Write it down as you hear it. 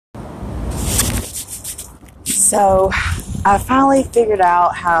So I finally figured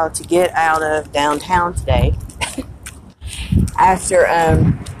out how to get out of downtown today. After,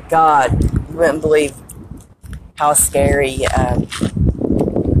 God, you wouldn't believe how scary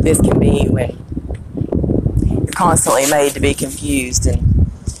this can be when you're constantly made to be confused.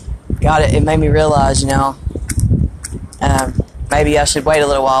 And God, it made me realize, maybe I should wait a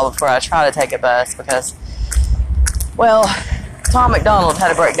little while before I try to take a bus because, well, Tom McDonald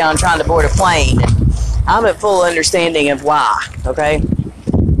had a breakdown trying to board a plane. And I'm at full understanding of why, okay?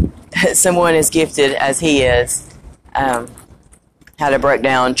 Someone as gifted as he is had a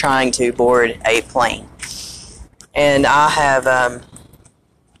breakdown trying to board a plane. And I've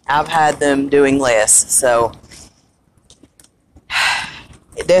had them doing less, so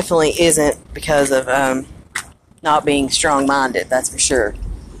it definitely isn't because of not being strong-minded, that's for sure.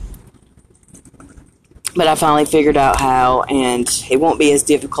 But I finally figured out how, and it won't be as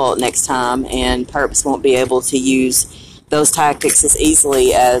difficult next time, and perps won't be able to use those tactics as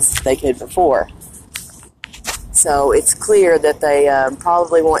easily as they could before. So it's clear that they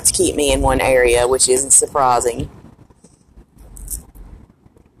probably want to keep me in one area, which isn't surprising.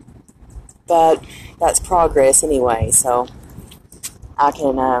 But that's progress anyway, so I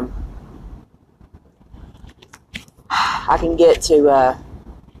can get to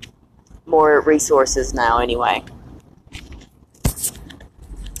more resources now anyway.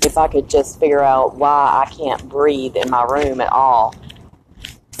 If I could just figure out why I can't breathe in my room at all.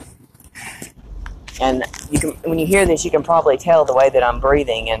 And when you hear this, you can probably tell the way that I'm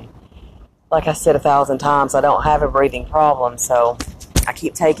breathing. And like I said 1,000 times, I don't have a breathing problem, so I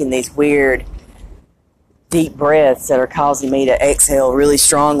keep taking these weird deep breaths that are causing me to exhale really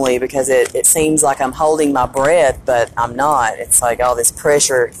strongly because it seems like I'm holding my breath, but I'm not. It's like all this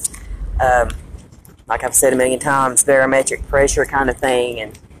pressure, like I've said a million times, barometric pressure kind of thing,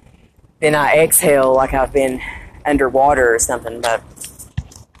 and then I exhale like I've been underwater or something, but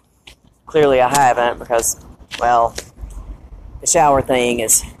clearly I haven't because, well, the shower thing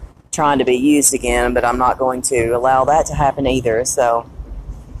is trying to be used again, but I'm not going to allow that to happen either, so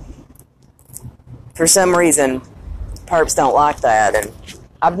for some reason, perps don't like that, and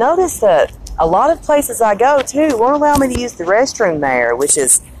I've noticed that a lot of places I go, too, won't allow me to use the restroom there, which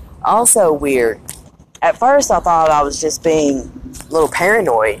is also weird. At first, I thought I was just being a little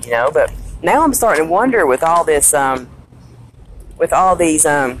paranoid, but now I'm starting to wonder with all this, with all these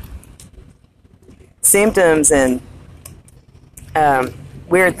symptoms and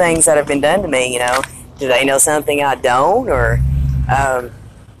weird things that have been done to me, do they know something I don't, or,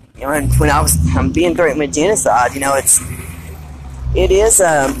 when I'm being threatened with genocide, it's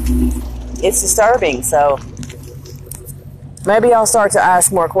disturbing, so maybe I'll start to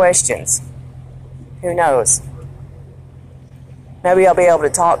ask more questions. Who knows? Maybe I'll be able to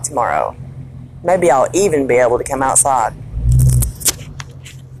talk tomorrow. Maybe I'll even be able to come outside.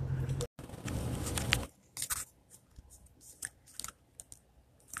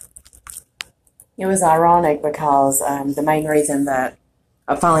 It was ironic because the main reason that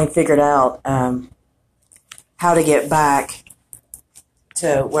I finally figured out how to get back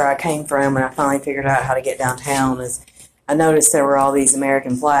to where I came from, and I finally figured out how to get downtown, is I noticed there were all these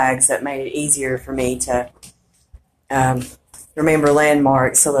American flags that made it easier for me to remember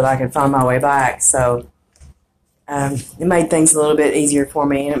landmarks so that I could find my way back. So it made things a little bit easier for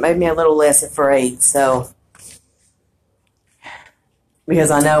me, and it made me a little less afraid. So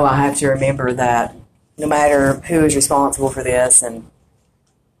because I know I have to remember that no matter who is responsible for this, and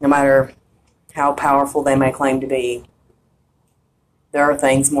no matter how powerful they may claim to be, there are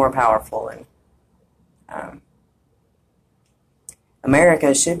things more powerful, and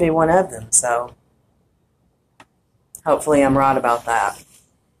America should be one of them, so hopefully I'm right about that.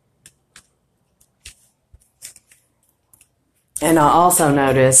 And I also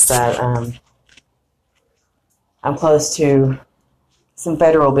noticed that I'm close to some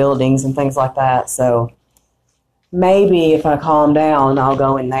federal buildings and things like that, so maybe if I calm down, I'll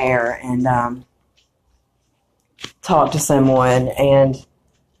go in there and talk to someone and,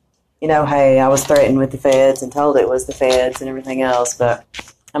 hey, I was threatened with the feds and told it was the feds and everything else, but,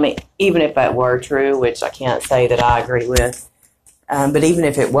 even if that were true, which I can't say that I agree with, but even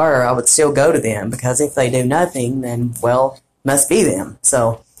if it were, I would still go to them, because if they do nothing, then, well, must be them.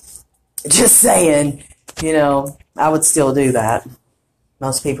 So, just saying, I would still do that.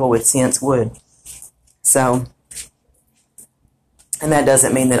 Most people with sense would. So, and that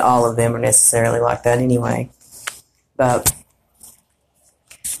doesn't mean that all of them are necessarily like that anyway. But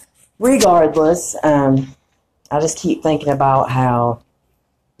regardless, I just keep thinking about how,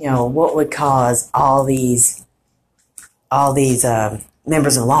 what would cause all these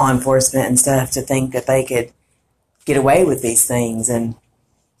members of law enforcement and stuff to think that they could get away with these things, and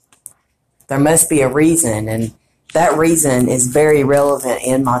there must be a reason, and that reason is very relevant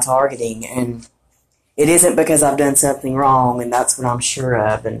in my targeting, and it isn't because I've done something wrong, and that's what I'm sure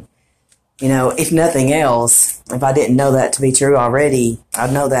of. And, you know, if nothing else, if I didn't know that to be true already,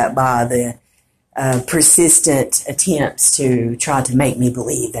 I'd know that by the persistent attempts to try to make me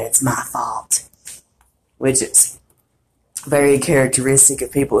believe that it's my fault, which is very characteristic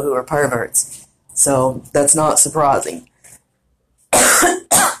of people who are perverts. So that's not surprising.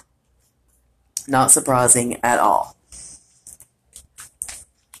 Not surprising at all.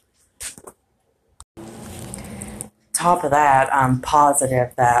 Top of that, I'm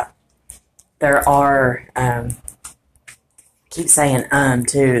positive that there are, keep saying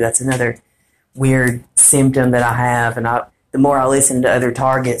too, that's another weird symptom that I have, and the more I listen to other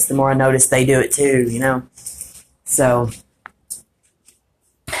targets, the more I notice they do it too, you know? So,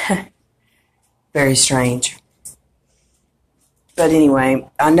 very strange. But anyway,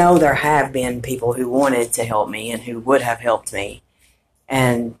 I know there have been people who wanted to help me and who would have helped me,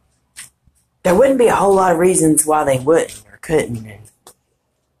 and there wouldn't be a whole lot of reasons why they wouldn't or couldn't.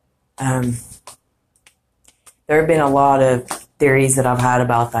 And, there have been a lot of theories that I've had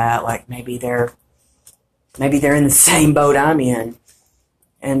about that, like maybe they're in the same boat I'm in,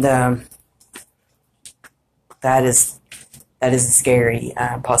 and that is a scary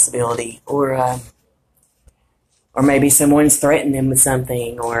possibility, or maybe someone's threatened them with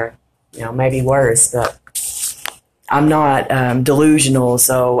something, or maybe worse. But I'm not delusional,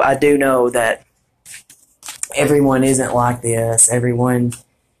 so I do know that everyone isn't like this. Everyone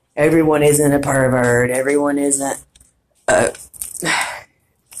isn't a pervert. Everyone isn't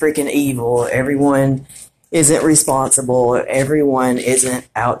freaking evil. Everyone isn't responsible. Everyone isn't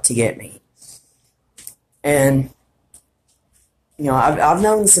out to get me. And I've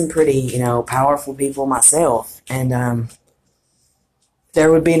known some pretty powerful people myself, and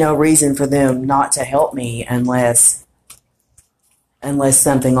there would be no reason for them not to help me unless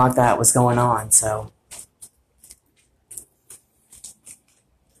something like that was going on. So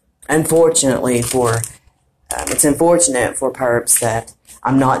unfortunately it's unfortunate for perps that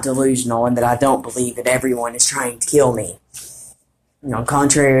I'm not delusional and that I don't believe that everyone is trying to kill me.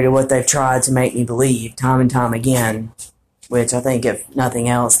 Contrary to what they've tried to make me believe time and time again, which I think, if nothing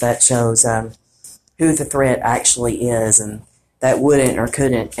else, that shows who the threat actually is, and that wouldn't or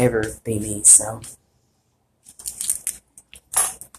couldn't ever be me. So